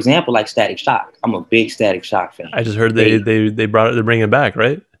 For example, like Static Shock. I'm a big Static Shock fan. I just heard they're bringing it back,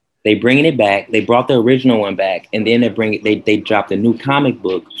 right? They bringing it back. They brought the original one back, and then they dropped a new comic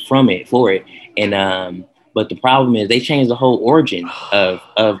book for it. And but the problem is they changed the whole origin of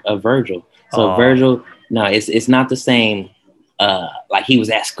Virgil. So Virgil, no, it's not the same. Like he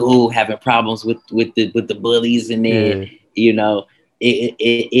was at school having problems with the bullies, and then you know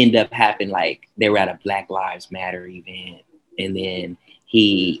it ended up happening like they were at a Black Lives Matter event, and then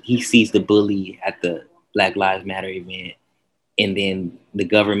he sees the bully at the Black Lives Matter event, and then the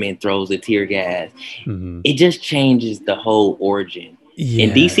government throws a tear gas. Mm-hmm. It just changes the whole origin. Yeah.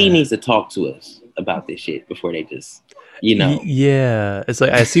 And DC needs to talk to us about this shit before they just, you know. Yeah. It's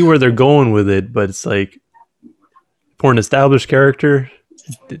like, I see where they're going with it, but it's like, for an established character,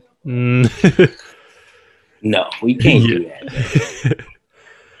 no, we can't do that.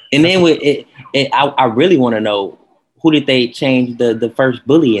 And then with it, I really want to know, who did they change the first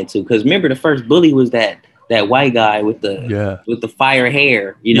bully into? Because remember, the first bully was that white guy with the fire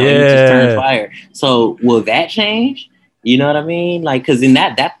hair, you know, he just turned fire. So will that change? You know what I mean? Like, because in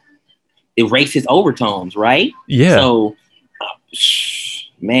that erases overtones, right? Yeah. So,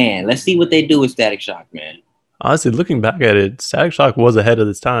 man, let's see what they do with Static Shock, man. Honestly, looking back at it, Static Shock was ahead of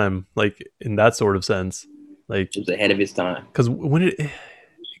its time, like in that sort of sense. Like, it was ahead of its time. Because when it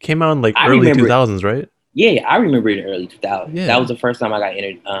came out in like early 2000s, right? Yeah, I remember it in early 2000s. Yeah. That was the first time I got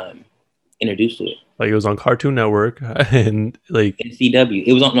introduced to it. Like, it was on Cartoon Network and like CW.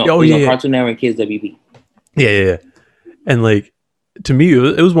 It was on on Cartoon Network and Kids WB. Yeah. And like, to me,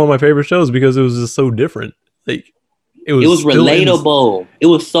 it was one of my favorite shows because it was just so different. Like, it was relatable. It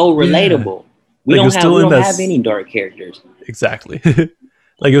was so relatable. We don't have any dark characters. Exactly.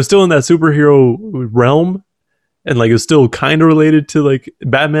 Like, it was still in that superhero realm, and like it was still kind of related to like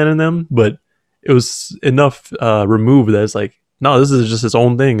Batman and them, but it was enough removed that it's like, no, this is just its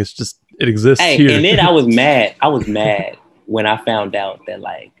own thing. It's just, it exists here. And then I was mad. I was mad when I found out that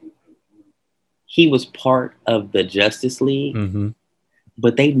like he was part of the Justice League,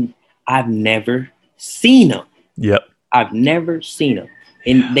 but I've never seen him. Yep. I've never seen him.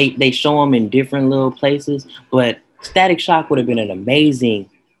 And they show him in different little places, but Static Shock would have been an amazing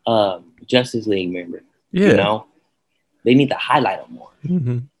Justice League member. Yeah. You know? They need to highlight him more.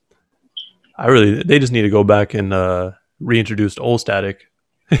 Mm-hmm. They just need to go back and reintroduce old Static.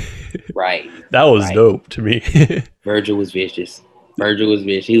 Right. That was dope to me. Virgil was vicious.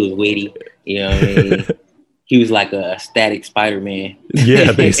 He was witty. You know what I mean? He was like a Static Spider-Man.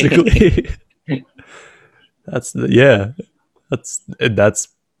 Yeah, basically. That's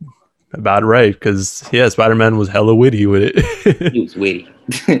about right, because Spider-Man was hella witty with it. He was witty.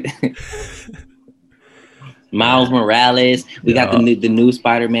 Miles Morales. We got the new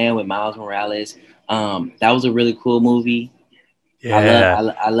Spider-Man with Miles Morales. That was a really cool movie.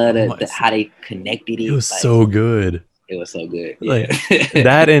 Yeah, I love how they connected it. It was so good. It was so good. Like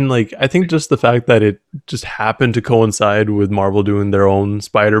that, and like I think just the fact that it just happened to coincide with Marvel doing their own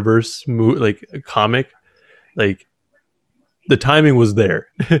Spider-Verse comic, like the timing was there.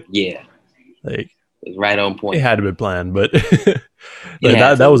 Yeah, like it was right on point. It had to be planned, but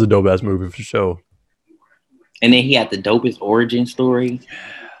that was a dope ass movie for sure. And then he had the dopest origin story.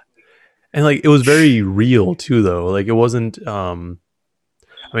 And like it was very real too, though. Like it wasn't.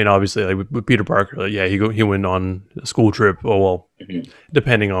 I mean, obviously, like with Peter Parker, like, he went on a school trip. Oh well,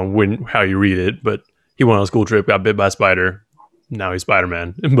 depending on how you read it, but he went on a school trip, got bit by a spider. Now he's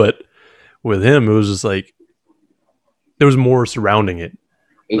Spider-Man. But with him, it was just like there was more surrounding it.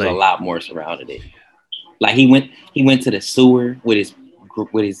 It was a lot more surrounding it. Like he went to the sewer with his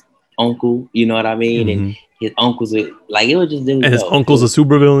uncle. You know what I mean? And his uncle's like it was just. And his uncle's a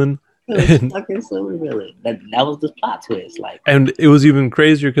supervillain. It was fucking supervillain. That was the plot twist. Like, and it was even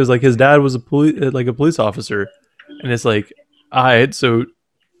crazier because like his dad was a police officer, and it's like, all right, so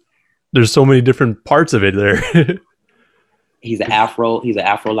there's so many different parts of it there. He's an Afro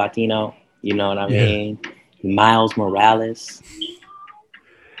Latino. You know what I mean? Miles Morales.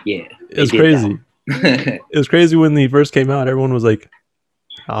 Yeah, It they was did crazy. that. It was crazy when he first came out. Everyone was like,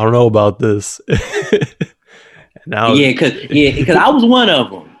 I don't know about this. Now, Because I was one of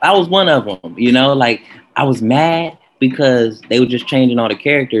them. I was one of them. You know, like I was mad because they were just changing all the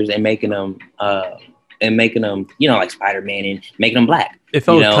characters and making them, you know, like Spider-Man and making them black. it You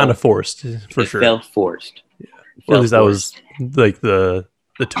felt kind know, of forced for it sure. felt forced. Yeah. It Or at felt least that was forced. like the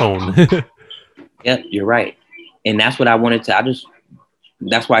tone. Yep, you're right. And that's what I wanted to.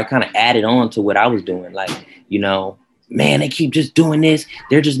 That's why I kind of added on to what I was doing. Like, you know, man, they keep just doing this.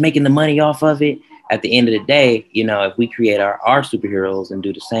 They're just making the money off of it. At the end of the day, you know, if we create our superheroes and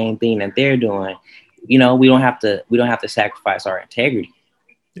do the same thing that they're doing, you know, we don't have to sacrifice our integrity.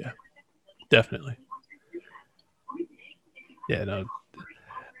 Yeah, definitely. Yeah, no,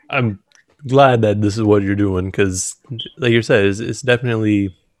 I'm glad that this is what you're doing because, like you said, it's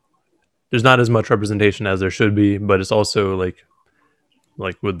definitely there's not as much representation as there should be, but it's also like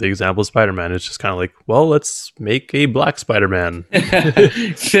with the example of Spider-Man, it's just kind of like, well, let's make a black Spider-Man. like,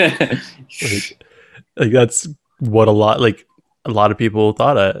 like that's what a lot of people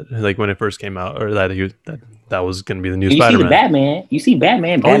thought like when it first came out, or that that was going to be the new And you see the Spider-Man. Batman. You see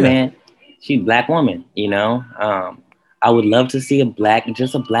Batman. Oh yeah, Batman. She's a black woman. You know. I would love to see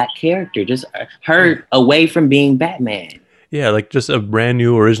just a black character, just her away from being Batman. yeah, like just a brand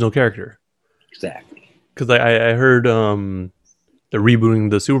new original character. Exactly. Because I heard they're rebooting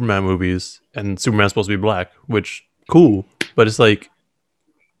the Superman movies, and Superman's supposed to be black, which cool, but it's like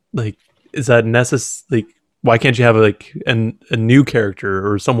is that necessary? Like, why can't you have a new character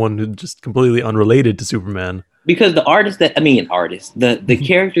or someone who's just completely unrelated to Superman? Because the the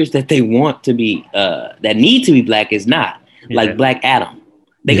characters that they want to be that need to be black is not like Black Adam.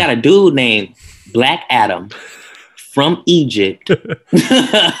 They got a dude named Black Adam from Egypt.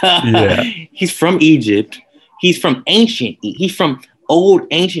 Yeah. He's from Egypt. He's from old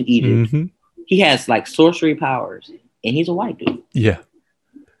ancient Egypt. Mm-hmm. He has like sorcery powers, and he's a white dude. Yeah.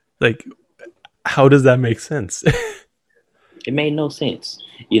 Like, how does that make sense? It made no sense,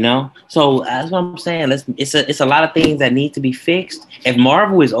 you know. So that's what I'm saying. It's a lot of things that need to be fixed. If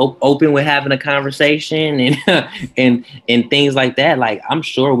Marvel is open with having a conversation and and things like that, like I'm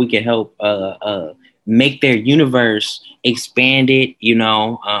sure we can help make their universe expanded. You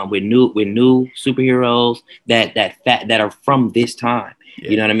know, with new superheroes that are from this time.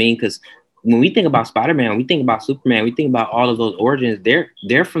 Yeah. You know what I mean? Because when we think about Spider-Man, we think about Superman, we think about all of those origins.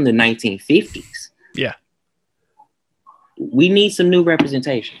 They're from the 1950s. Yeah. We need some new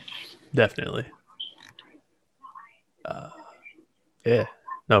representation. Definitely. Yeah,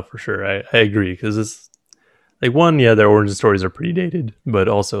 no, for sure. I agree because it's like one, yeah, their origin stories are pretty dated, but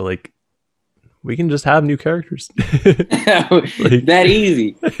also like we can just have new characters. Like, that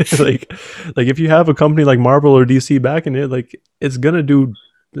easy. like if you have a company like Marvel or DC back in it, like it's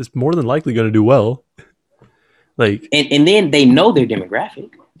more than likely gonna do well. Like and then they know their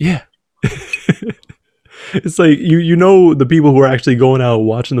demographic. Yeah. It's like you know the people who are actually going out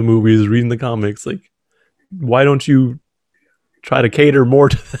watching the movies, reading the comics, like why don't you try to cater more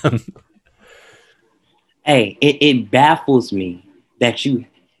to them? Hey, it baffles me that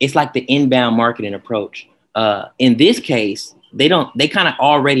it's like the inbound marketing approach. In this case, they kind of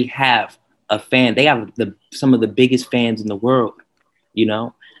already have a fan. They have some of the biggest fans in the world, you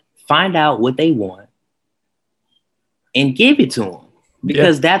know. Find out what they want and give it to them.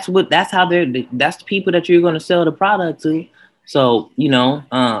 Because that's the people that you're going to sell the product to. So, you know,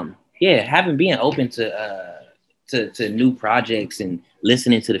 being open to new projects and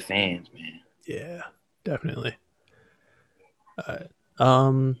listening to the fans, man. Yeah, definitely. I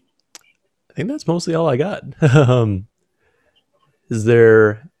think that's mostly all I got. Is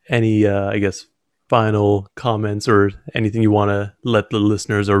there any, I guess, final comments or anything you want to let the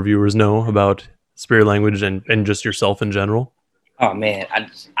listeners or viewers know about Spirit Language and just yourself in general? Oh man,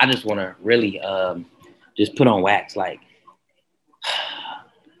 I just want to really just put on wax. Like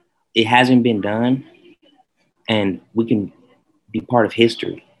it hasn't been done, and we can be part of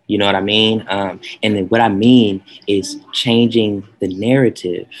history. You know what I mean? And then what I mean is changing the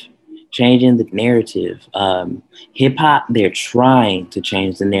narrative. Hip hop, they're trying to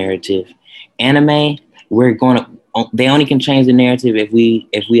change the narrative. Anime, they only can change the narrative if we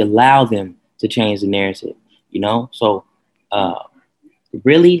allow them to change the narrative. You know, so.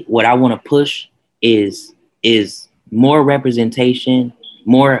 Really, what I want to push is more representation,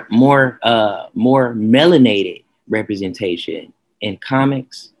 more melanated representation in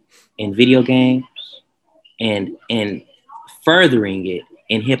comics, in video games, and furthering it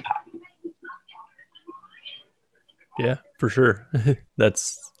in hip hop. Yeah, for sure.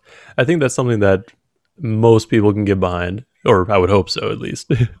 I think that's something that most people can get behind. or I would hope so at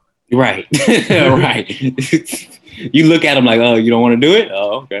least. Right. Right. You look at him like, oh, you don't want to do it?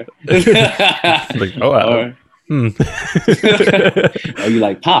 Oh, okay. Like, oh, Or, oh, you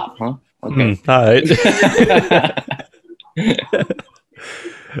like pop, huh? Okay. All right.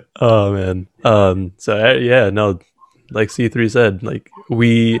 Oh man. So yeah, no, like C3 said, like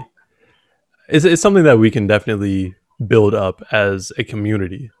it's something that we can definitely build up as a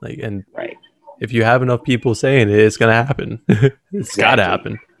community. Like, and Right. if you have enough people saying it, it's gonna happen. It's gotta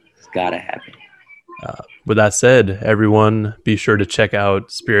happen. It's gotta happen. With that said, everyone be sure to check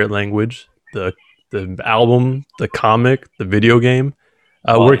out Spirit Language, the album, the comic, the video game.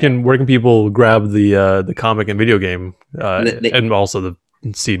 Where can people grab the comic and video game, and also the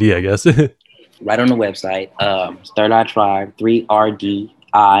CD, I guess? Right on the website. Third Eye Tribe, 3RDIEYE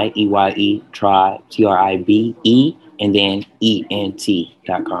Tribe, TRIBE, and then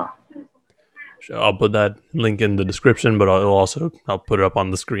ENT.com. I'll put that link in the description, but I'll put it up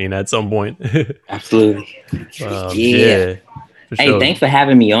on the screen at some point. Absolutely. Yeah. Hey, thanks for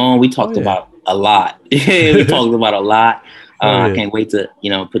having me on. We talked about a lot. We talked about a lot. I can't wait to,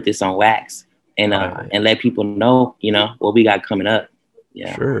 put this on wax and let people know, what we got coming up.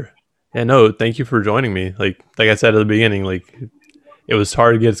 Yeah. Sure. Yeah, no, thank you for joining me. Like I said at the beginning, like it was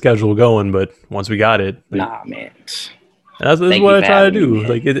hard to get a schedule going, but once we got it, nah, man. That's what I try to do.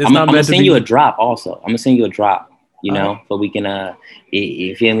 Like it's I'm gonna send you a drop also. I'm gonna send you a drop, so we can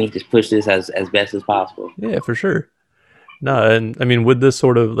you feel me, just push this as best as possible. Yeah, for sure. No, and I mean with this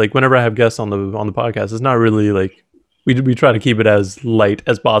sort of like whenever I have guests on the podcast, it's not really like we try to keep it as light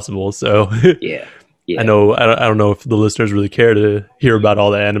as possible. So yeah. I know I don't know if the listeners really care to hear about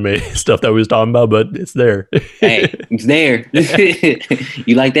all the anime stuff that we was talking about, but it's there. Hey, it's there.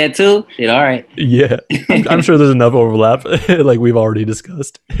 You like that too? Shit, all right. Yeah, I'm sure there's enough overlap, like we've already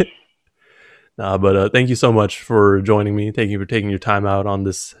discussed. But thank you so much for joining me. Thank you for taking your time out on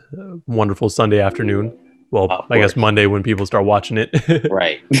this wonderful Sunday afternoon. Well, I guess Monday when people start watching it.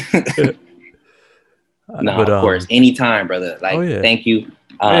 Right. Of course, anytime, brother. Like, thank you.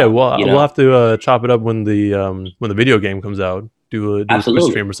 We'll have to chop it up when the video game comes out. Do a Twitch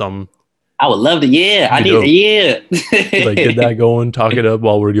stream or something. I would love to. Yeah, I need. Like get that going. Talk it up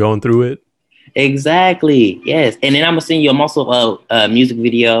while we're going through it. Exactly. Yes, and then I'm gonna send you. I'm also a music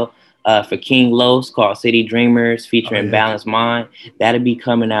video for King Los called City Dreamers featuring Balanced Mind. That'll be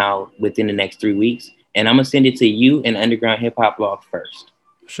coming out within the next 3 weeks, and I'm gonna send it to you and Underground Hip Hop Blog first.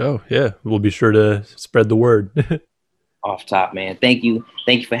 Sure. Yeah, we'll be sure to spread the word. Off top, man. Thank you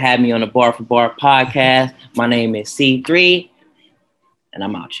for having me on the Bar for Bar podcast. My name is C3, and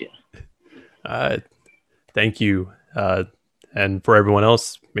I'm out here. Thank you. And for everyone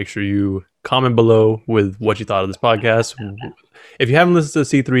else, make sure you comment below with what you thought of this podcast. If you haven't listened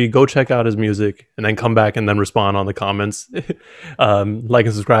to C3, go check out his music and then come back and then respond on the comments. Like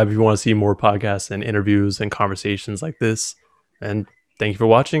and subscribe if you want to see more podcasts and interviews and conversations like this. And thank you for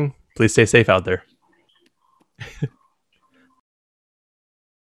watching. Please stay safe out there.